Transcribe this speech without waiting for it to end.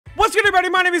What's good, everybody?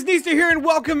 My name is Neesterhere, and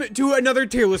welcome to another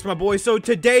tier list, my boy. So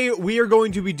today we are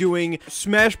going to be doing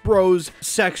Smash Bros.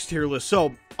 Sex tier list.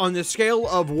 So on the scale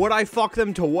of what I fuck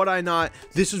them to what I not,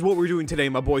 this is what we're doing today,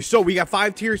 my boy. So we got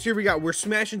 5 tiers here. We're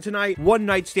smashing tonight. One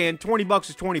night stand. 20 bucks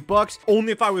is 20 bucks.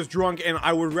 Only if I was drunk, and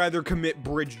I would rather commit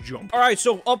bridge jump. All right,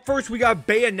 so up first we got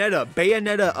Bayonetta.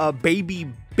 Bayonetta, baby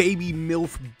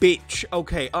MILF bitch.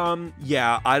 Okay,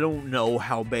 yeah, I don't know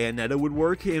how Bayonetta would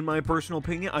work, in my personal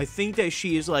opinion. I think that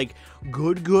she is, like,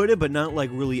 good, but not, like,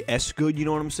 really S-good, you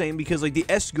know what I'm saying? Because, like, the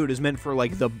S-good is meant for,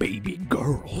 like, the baby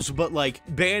girls. But, like,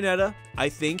 Bayonetta, I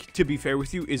think, to be fair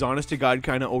with you, is honest to God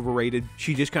kind of overrated.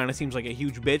 She just kind of seems like a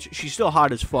huge bitch. She's still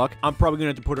hot as fuck. I'm probably gonna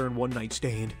have to put her in one night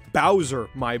stand. Bowser,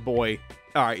 my boy.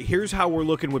 Alright, here's how we're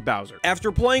looking with Bowser.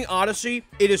 After playing Odyssey,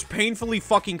 it is painfully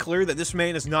fucking clear that this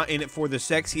man is not in it for the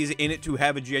sex. He's in it to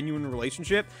have a genuine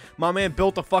relationship. My man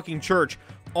built a fucking church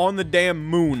on the damn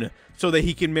moon so that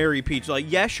he can marry Peach. Like,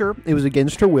 yeah, sure, it was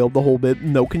against her will, the whole bit.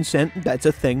 No consent. That's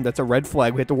a thing. That's a red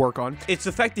flag we have to work on. It's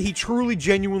the fact that he truly,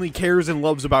 genuinely cares and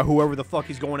loves about whoever the fuck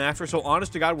he's going after. So,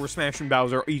 honest to God, we're smashing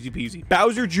Bowser easy peasy.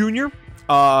 Bowser Jr.,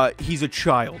 he's a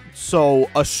child. So,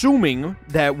 assuming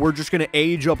that we're just gonna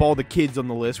age up all the kids on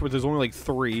the list, where there's only like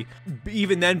 3,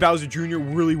 even then, Bowser Jr.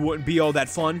 really wouldn't be all that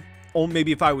fun. Or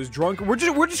maybe if I was drunk. We're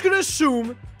just gonna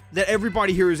assume that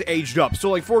everybody here is aged up. So,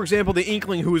 like, for example, the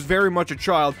Inkling, who is very much a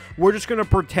child, we're just gonna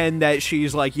pretend that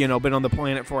she's, like, you know, been on the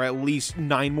planet for at least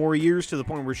 9 more years, to the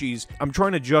point where she's... I'm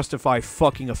trying to justify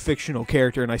fucking a fictional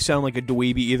character, and I sound like a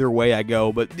dweeby either way I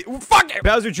go, but... Fuck it!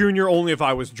 Bowser Jr., only if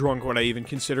I was drunk would I even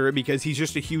consider it, because he's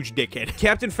just a huge dickhead.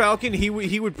 Captain Falcon, he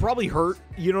would probably hurt,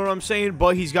 you know what I'm saying?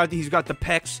 But he's got the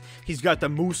pecs, he's got the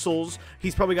muscles,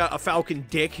 he's probably got a Falcon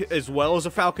dick, as well as a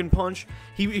Falcon punch.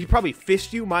 He'd probably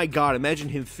fist you. My God, imagine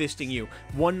him fisting you.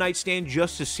 One night stand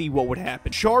just to see what would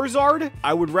happen. Charizard,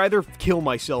 I would rather kill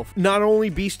myself. Not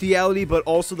only bestiality, but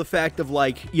also the fact of,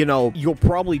 like, you know, you'll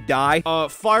probably die.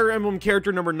 Fire Emblem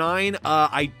character number 9.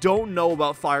 I don't know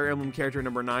about Fire Emblem character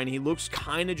number 9. He looks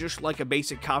kind of just like a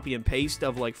basic copy and paste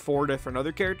of, like, 4 different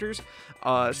other characters.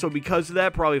 So because of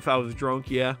that, probably if I was drunk,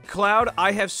 yeah. Cloud,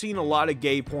 I have seen a lot of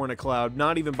gay porn of Cloud.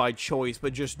 Not even by choice,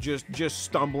 but just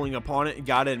stumbling upon it.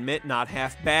 Gotta admit, not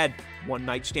half bad. One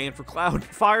night stand for Cloud.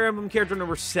 Fire Emblem character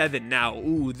number 7. Now,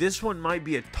 ooh, this one might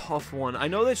be a tough one. I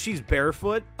know that she's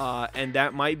barefoot, and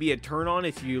that might be a turn on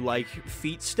if you like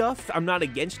feet stuff. I'm not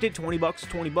against it. 20 bucks,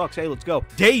 20 bucks. Hey, let's go.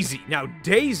 Daisy. Now,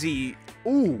 Daisy,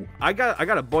 ooh, I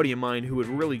got a buddy of mine who would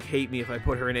really hate me if I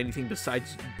put her in anything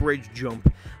besides bridge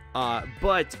jump.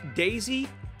 But Daisy,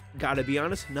 gotta be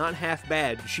honest, not half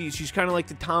bad. She's kind of like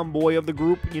the tomboy of the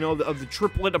group, you know, of the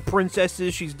triplet of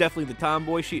princesses. She's definitely the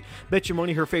tomboy. She, bet your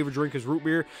money her favorite drink is root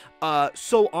beer.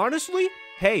 So honestly,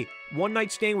 hey, one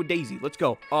night stand with Daisy. Let's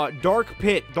go. Dark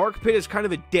Pit. Dark Pit is kind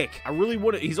of a dick. I really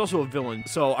wouldn't... He's also a villain,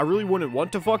 so I really wouldn't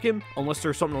want to fuck him unless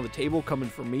there's something on the table coming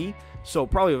from me. So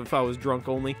probably if I was drunk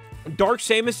only. Dark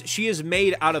Samus, she is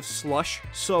made out of slush,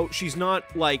 so she's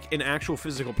not like an actual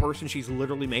physical person. She's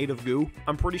literally made of goo,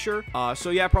 I'm pretty sure.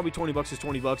 So yeah, probably 20 bucks is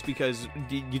 20 bucks because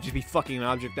you'd just be fucking an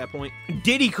object at that point.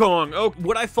 Diddy Kong. Oh,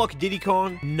 would I fuck Diddy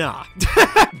Kong? Nah.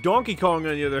 Donkey Kong,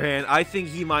 on the other hand, I think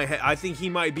he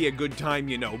might be a good time,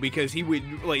 you know, because he would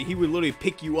literally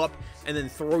pick you up and then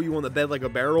throw you on the bed like a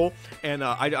barrel. And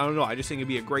I don't know, I just think it'd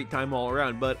be a great time all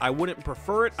around. But I wouldn't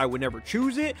prefer it. I would never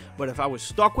choose it. But if I was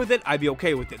stuck with it, I'd be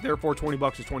okay with it. Therefore, 20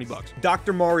 bucks is 20 bucks.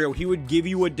 Dr. Mario, he would give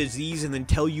you a disease and then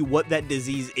tell you what that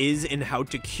disease is and how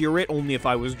to cure it, only if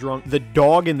I was drunk. The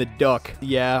dog and the duck.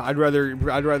 Yeah, I'd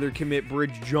rather commit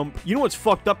bridge jump. You know what's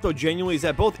fucked up though, genuinely, is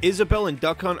that both Isabelle and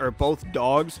Duck Hunt are both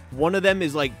dogs. One of them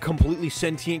is like completely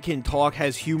sentient, can talk,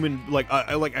 has human, like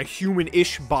a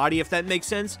human-ish body, if that makes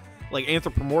sense. Like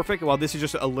anthropomorphic, while this is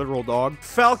just a literal dog.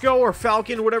 Falco or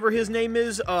Falcon, whatever his name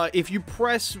is, if you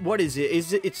press, what is it?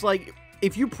 It's like,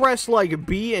 if you press like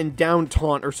B and down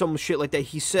taunt or some shit like that,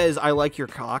 he says, I like your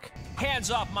cock.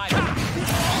 Hands off my...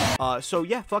 So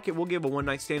yeah, fuck it, we'll give a one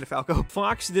night stand to Falco.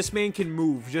 Fox, this man can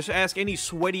move. Just ask any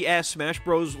sweaty ass Smash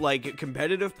Bros like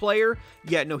competitive player.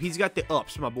 Yeah, no, he's got the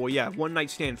ups, my boy. Yeah, one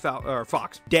night stand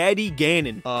Fox. Daddy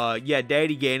Ganon. Yeah,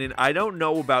 Daddy Ganon. I don't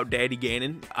know about Daddy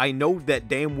Ganon. I know that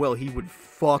damn well he would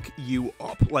fuck you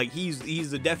up. Like, he's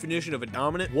the definition of a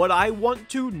dominant. What I want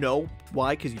to know,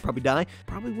 why? Because you'd probably die.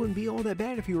 Probably wouldn't be all that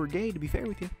bad if you were gay, to be fair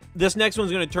with you. This next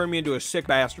one's gonna turn me into a sick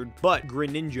bastard, but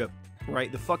Greninja.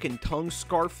 Right, the fucking tongue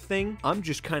scarf thing. I'm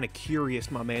just kind of curious,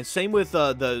 my man. Same with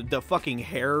the fucking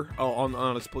hair on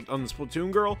the Splatoon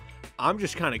girl. I'm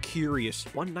just kind of curious.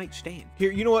 One night stand.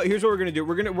 Here, you know what? Here's what we're gonna do.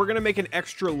 We're gonna make an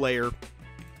extra layer.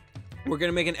 We're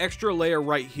gonna make an extra layer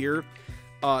right here.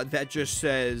 that just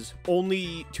says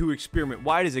only to experiment.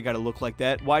 Why does it gotta look like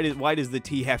that? Why does the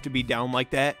T have to be down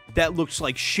like that? That looks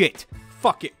like shit.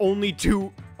 Fuck it. Only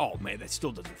to... Oh, man, that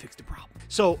still doesn't fix the problem.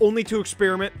 So, only to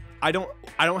experiment. I don't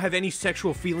have any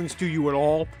sexual feelings to you at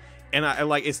all. And I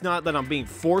like, it's not that I'm being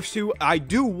forced to. I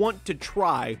do want to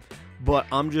try, but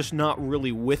I'm just not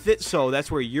really with it. So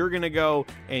that's where you're gonna go,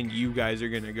 and you guys are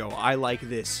gonna go. I like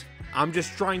this. I'm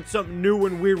just trying something new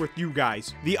and weird with you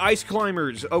guys. The ice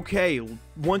climbers. Okay,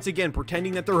 once again,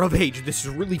 pretending that they're of age. This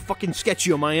is really fucking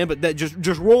sketchy on my end, but that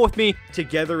just roll with me.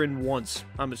 Together and once,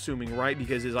 I'm assuming, right?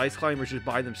 Because his ice climbers just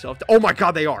by themselves. Oh my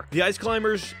god, they are. The ice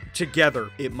climbers together.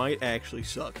 It might actually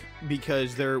suck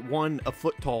because they're a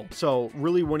foot tall. So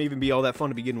really wouldn't even be all that fun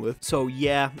to begin with. So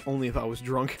yeah, only if I was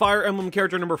drunk. Fire Emblem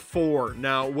character number 4.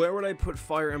 Now, where would I put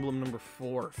Fire Emblem number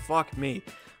 4? Fuck me.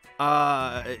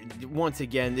 Once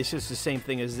again, this is the same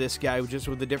thing as this guy, just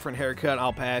with a different haircut.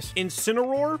 I'll pass.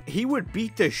 Incineroar, he would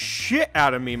beat the shit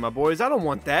out of me, my boys. I don't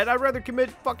want that. I'd rather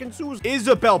commit fucking suicide.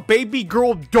 Isabel, baby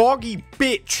girl, doggy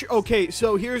bitch. Okay,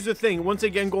 so here's the thing. Once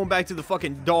again, going back to the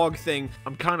fucking dog thing,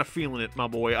 I'm kind of feeling it, my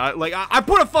boy. I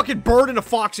put a fucking bird and a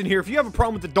fox in here. If you have a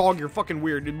problem with the dog, you're fucking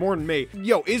weird. More than me.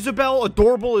 Yo, Isabel,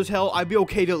 adorable as hell. I'd be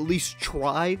okay to at least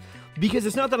try. Because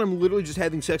it's not that I'm literally just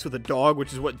having sex with a dog,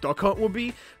 which is what Duck Hunt would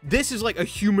be. This is like a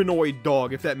humanoid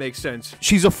dog, if that makes sense.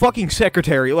 She's a fucking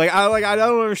secretary. I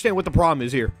don't understand what the problem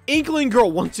is here. Inkling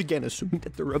Girl, once again, assuming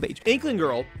that they're of age. Inkling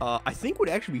Girl, I think would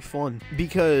actually be fun.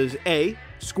 Because, A,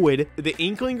 Squid, the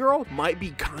Inkling Girl might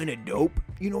be kind of dope.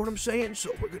 You know what I'm saying? So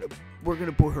we're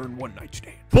gonna put her in one night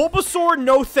stand. Bulbasaur,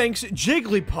 no thanks.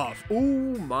 Jigglypuff.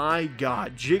 Oh my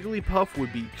god. Jigglypuff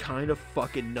would be kind of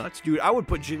fucking nuts. Dude, I would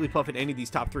put Jigglypuff in any of these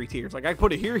top 3 tiers. Like, I could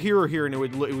put it here, here, or here, and it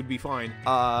would be fine.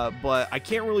 But I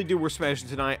can't really do We're Smashing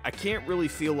Tonight. I can't really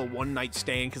feel a one night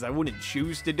stand because I wouldn't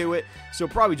choose to do it. So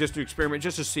probably just to experiment,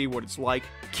 just to see what it's like.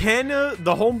 Ken,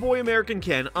 the homeboy American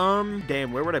Ken.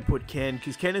 Damn, where would I put Ken?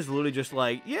 Because Ken is literally just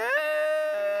like, yeah.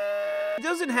 He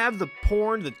doesn't have the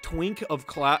porn, the twink of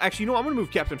Cloud. Actually, you know what? I'm gonna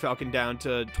move Captain Falcon down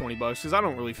to 20 bucks because I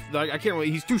don't really, I can't really.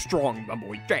 He's too strong, my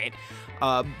boy. Dang.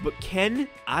 But Ken,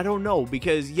 I don't know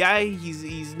because yeah,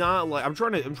 he's not like. I'm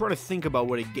trying to think about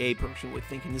what a gay person would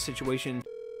think in this situation.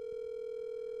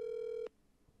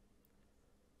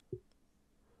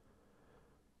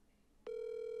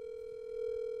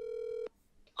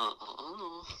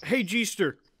 Hey,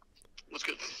 G-ster. What's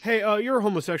good? Hey, you're a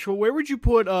homosexual. Where would you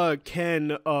put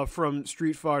Ken from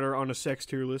Street Fighter on a sex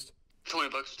tier list? 20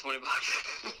 bucks, 20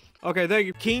 bucks. Okay, thank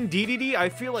you. King DDD, I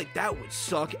feel like that would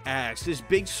suck ass. This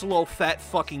big, slow, fat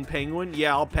fucking penguin.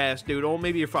 Yeah, I'll pass, dude. Oh,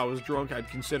 maybe if I was drunk, I'd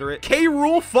consider it.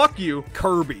 K-Rool, fuck you.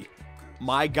 Kirby.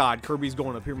 My god, Kirby's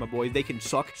going up here, my boy. They can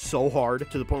suck so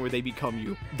hard to the point where they become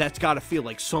you. That's gotta feel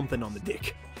like something on the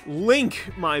dick.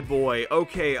 Link, my boy.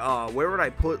 Okay, where would I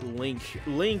put Link?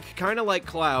 Link, kind of like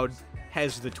Cloud,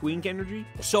 has the twink energy.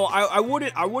 So I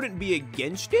wouldn't be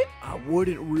against it. I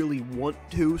wouldn't really want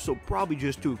to, so probably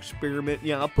just to experiment.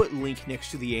 Yeah, I'll put Link next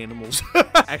to the animals.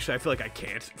 Actually, I feel like I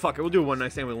can't. Fuck it, we'll do a one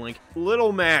night stand with Link.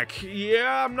 Little Mac.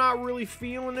 Yeah, I'm not really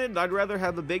feeling it. I'd rather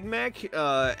have the Big Mac.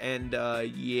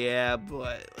 Yeah,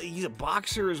 but he's a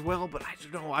boxer as well, but I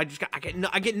don't know. I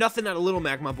get nothing out of Little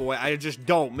Mac, my boy. I just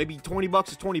don't. Maybe 20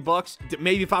 bucks is 20 bucks.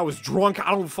 Maybe if I was drunk,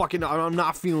 I'm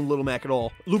not feeling Little Mac at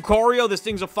all. Lucario, this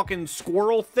thing's a fucking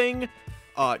squirrel thing.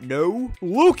 No.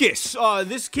 Lucas,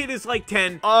 this kid is like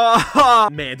 10.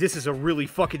 Man, this is a really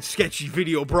fucking sketchy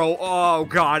video, bro. Oh,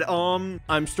 God.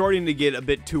 I'm starting to get a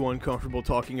bit too uncomfortable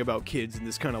talking about kids in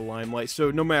this kind of limelight.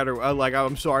 So no matter,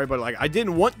 I'm sorry, but like, I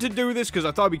didn't want to do this because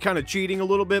I thought it'd be kind of cheating a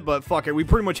little bit, but fuck it. We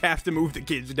pretty much have to move the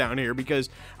kids down here because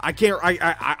I'm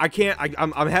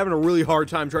having a really hard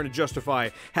time trying to justify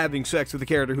having sex with a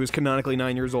character who is canonically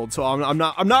 9 years old. So I'm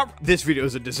not, this video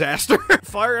is a disaster.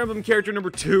 Fire Emblem character number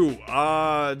 2.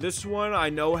 This one I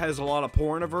know has a lot of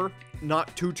porn of her.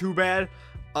 Not too bad.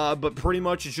 But pretty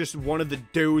much it's just one of the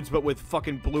dudes, but with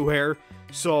fucking blue hair.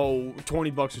 So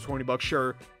 20 bucks is 20 bucks,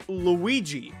 sure.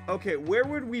 Luigi. Okay, where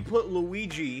would we put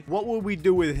Luigi? What would we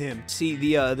do with him? See,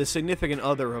 the significant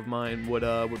other of mine would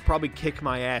probably kick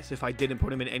my ass if I didn't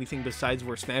put him in anything besides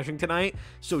We're Smashing Tonight.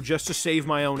 So just to save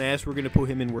my own ass, we're gonna put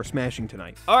him in We're Smashing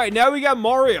Tonight. All right, now we got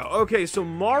Mario. Okay, so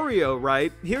Mario,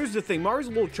 right? Here's the thing. Mario's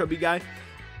a little chubby guy.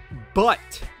 But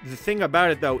The thing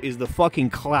about it, though, is the fucking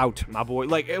clout, my boy.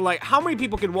 Like, how many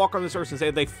people can walk on this earth and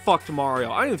say they fucked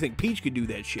Mario? I don't even think Peach could do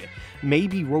that shit.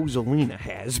 Maybe Rosalina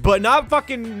has, but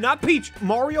not Peach.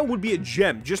 Mario would be a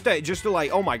gem, just to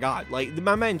like, oh my god, like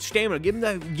my man stamina. Give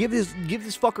this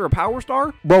fucker a power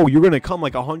star, bro. You're gonna come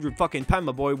like 100 fucking times,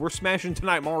 my boy. We're smashing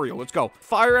tonight, Mario. Let's go.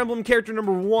 Fire Emblem character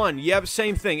number 1. Yep,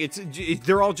 same thing.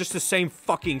 They're all just the same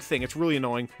fucking thing. It's really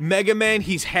annoying. Mega Man,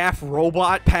 he's half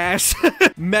robot. Pass.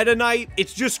 Meta Knight,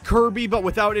 it's just Kirby, but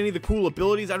without any of the cool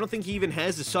abilities. I don't think he even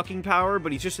has the sucking power,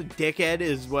 but he's just a dickhead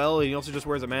as well, and he also just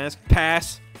wears a mask.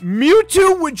 Pass.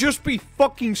 Mewtwo would just be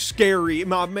fucking scary.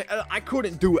 I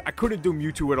couldn't do it. I couldn't do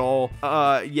Mewtwo at all.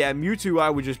 Yeah, Mewtwo, I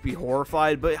would just be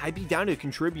horrified, but I'd be down to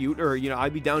contribute, or, you know,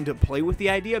 I'd be down to play with the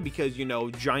idea because, you know,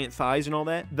 giant thighs and all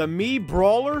that. The Mii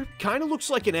Brawler kind of looks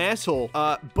like an asshole,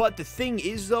 but the thing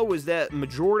is, though, is that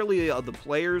majority of the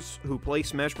players who play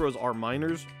Smash Bros. Are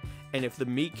minors. And if the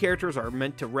Mii characters are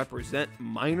meant to represent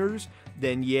minors,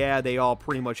 then yeah, they all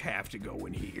pretty much have to go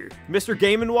in here. Mr.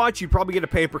 Game & Watch, you probably get a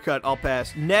paper cut. I'll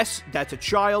pass. Ness, that's a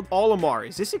child. Olimar,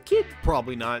 is this a kid?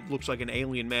 Probably not. Looks like an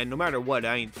alien man. No matter what,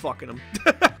 I ain't fucking him.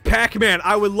 Pac-Man,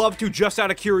 I would love to, just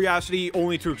out of curiosity,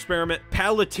 only to experiment.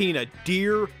 Palutena,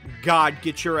 dear God,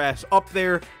 get your ass up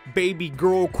there. Baby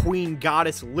girl, queen,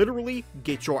 goddess, literally,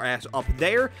 get your ass up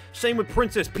there. Same with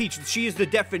Princess Peach. She is the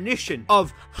definition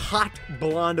of hot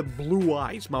blonde blue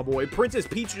eyes, my boy. Princess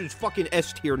Peach is fucking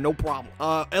S tier, no problem.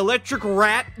 Electric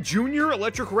Rat Junior,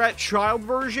 Electric Rat child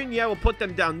version, yeah, we'll put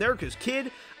them down there because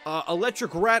kid.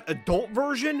 Electric Rat adult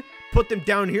version, put them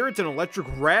down here. It's an Electric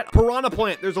Rat. Piranha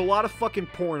Plant, there's a lot of fucking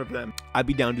porn of them. I'd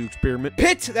be down to experiment.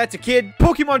 Pit, that's a kid.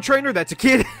 Pokemon Trainer, that's a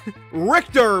kid.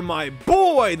 Richter, my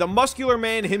boy, the muscular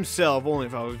man himself, only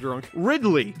if I was drunk.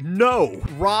 Ridley, no.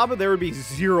 Rob, there would be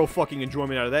zero fucking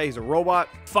enjoyment out of that. He's a robot.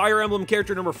 Fire Emblem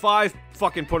character number 5,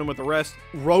 fucking put him with the rest.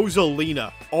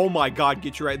 Rosalina, oh my god,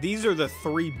 get your ass. These are the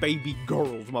 3 baby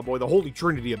girls, my boy, the holy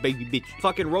trinity of baby bitch.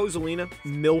 Fucking Rosalina,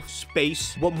 MILF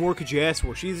space. What more could you ask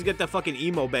for? She's got that fucking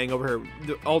emo bang over her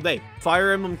all day.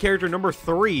 Fire Emblem character number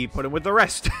 3, put him with the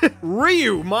rest.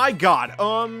 Ryu, my god.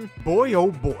 Boy,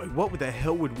 oh boy, what the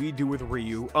hell would we do with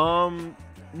Ryu?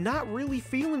 Not really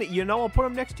feeling it, you know. I'll put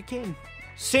him next to King.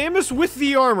 Samus with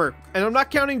the armor, and I'm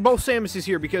not counting both Samuses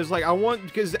here because, like,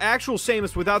 because the actual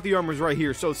Samus without the armor is right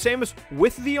here. So Samus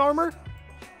with the armor,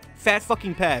 fat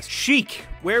fucking pass. Sheik,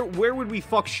 where would we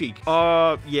fuck Sheik?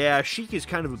 Yeah, Sheik is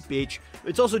kind of a bitch.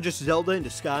 It's also just Zelda in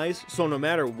disguise, so no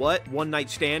matter what, one night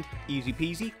stand, easy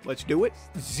peasy, let's do it.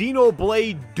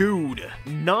 Xenoblade Dude,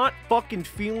 not fucking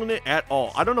feeling it at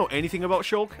all. I don't know anything about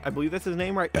Shulk. I believe that's his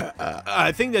name, right?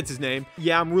 I think that's his name.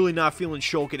 Yeah, I'm really not feeling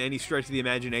Shulk in any stretch of the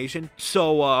imagination.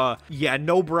 So, yeah,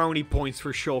 no brownie points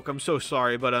for Shulk. I'm so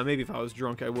sorry, but maybe if I was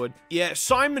drunk, I would. Yeah,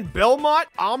 Simon Belmont,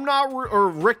 I'm not, or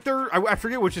Richter, I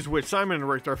forget which is which, Simon and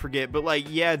Richter, I forget, but like,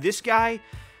 yeah, this guy,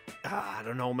 I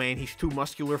don't know, man. He's too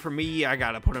muscular for me. I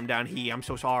gotta put him down here. I'm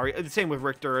so sorry. The same with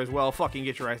Richter as well. Fucking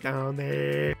get your ass down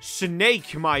there.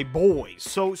 Snake, my boys.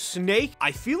 So Snake,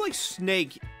 I feel like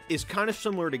Snake is kind of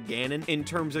similar to Ganon in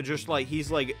terms of just like,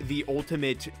 he's like the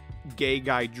ultimate gay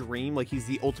guy dream. Like, he's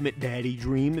the ultimate daddy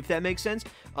dream, if that makes sense.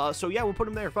 So yeah, we'll put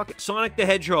him there. Fuck it. Sonic the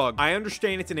Hedgehog. I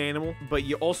understand it's an animal, but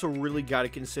you also really got to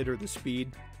consider the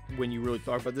speed when you really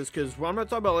talk about this, because I'm not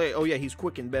talking about like, oh yeah, he's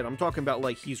quick in bed. I'm talking about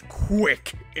like, he's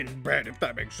quick in bed, if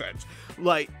that makes sense.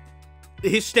 Like,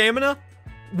 his stamina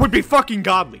would be fucking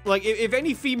godly. Like, if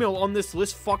any female on this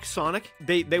list fucks Sonic,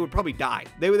 they would probably die.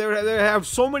 They would have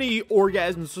so many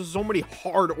orgasms, so many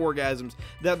hard orgasms,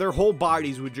 that their whole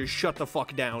bodies would just shut the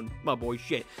fuck down, my boy.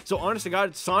 Shit. So honest to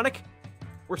God, Sonic,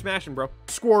 we're smashing, bro.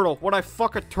 Squirtle, would I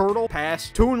fuck a turtle? Pass.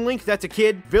 Toon Link, that's a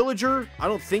kid. Villager, I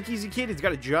don't think he's a kid. He's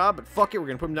got a job, but fuck it, we're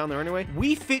gonna put him down there anyway.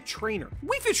 Wii Fit Trainer.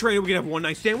 Wii Fit Trainer, we can have one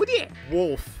night stand with you.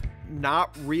 Wolf.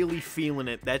 Not really feeling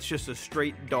it. That's just a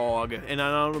straight dog, and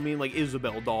I don't mean like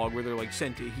Isabelle dog where they're like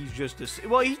sentient. He's just a,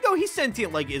 well, he's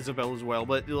sentient like Isabelle as well,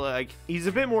 but like he's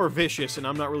a bit more vicious, and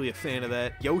I'm not really a fan of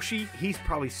that. Yoshi, he's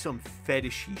probably some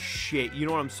fetishy shit. You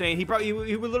know what I'm saying? He would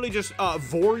literally just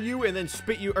vor you and then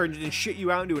spit you or and shit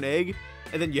you out into an egg,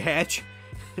 and then you hatch.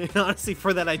 And honestly,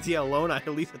 for that idea alone, I at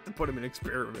least have to put him in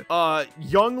experiment.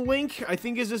 Young Link, I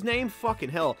think is his name. Fucking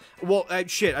hell. Well,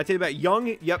 shit, I tell you about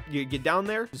Young. Yep, you get down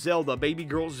there. Zelda, baby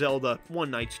girl Zelda.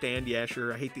 One night stand. Yeah,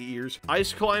 sure. I hate the ears.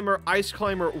 Ice Climber,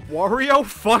 Wario.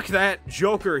 Fuck that.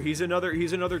 Joker, he's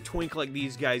another twink like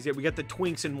these guys. Yeah, we got the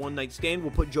twinks in one night stand.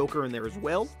 We'll put Joker in there as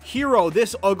well. Hero,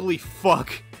 this ugly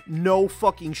fuck. No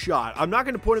fucking shot. I'm not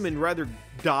gonna put him in rather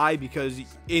die, because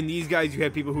in these guys you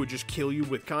have people who would just kill you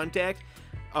with contact.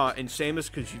 And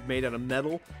Samus, because she's made out of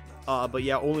metal. But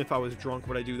yeah, only if I was drunk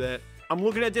would I do that. I'm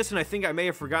looking at this and I think I may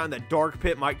have forgotten that Dark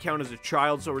Pit might count as a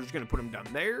child, so we're just gonna put him down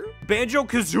there.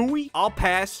 Banjo-Kazooie, I'll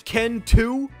pass. Ken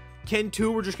 2. Ken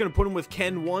 2, we're just gonna put him with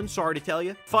Ken 1, sorry to tell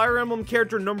you. Fire Emblem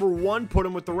character number 1, put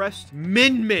him with the rest.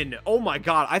 Min Min. Oh my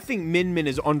god, I think Min Min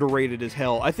is underrated as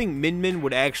hell. I think Min Min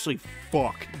would actually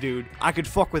fuck, dude. I could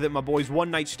fuck with it, my boys. One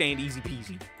night stand, easy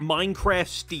peasy. Minecraft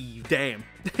Steve, damn.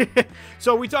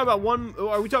 So are we talking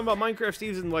about Minecraft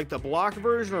Steve in like the block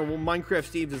version, or Minecraft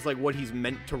Steve is like what he's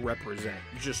meant to represent?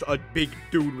 Just a big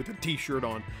dude with a t-shirt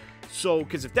on. So,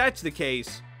 because if that's the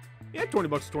case, yeah, 20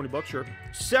 bucks is 20 bucks, sure.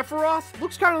 Sephiroth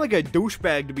looks kind of like a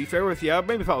douchebag, to be fair with you.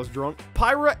 Maybe if I was drunk.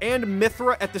 Pyra and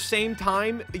Mithra at the same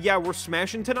time. Yeah, we're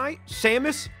smashing tonight.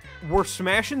 Samus, we're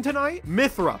smashing tonight.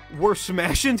 Mithra, we're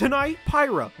smashing tonight.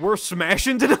 Pyra, we're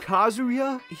smashing tonight.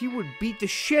 Kazuya, he would beat the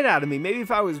shit out of me. Maybe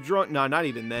if I was drunk. No, not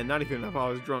even then. Not even if I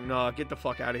was drunk. No, get the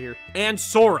fuck out of here. And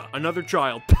Sora, another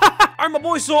child. All right, my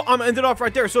boys, so I'm gonna end it off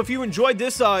right there. So if you enjoyed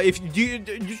this,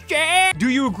 do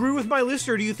you agree with my list,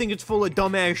 or do you think it's full of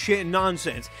dumbass shit and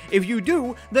nonsense? If you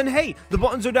do, then hey, the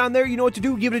buttons are down there. You know what to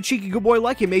do. Give it a cheeky good boy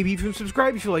like it. Maybe even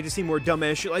subscribe if you like to see more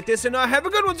dumbass shit like this. And have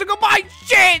a good one. So goodbye.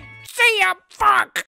 Shit. See ya. Fuck.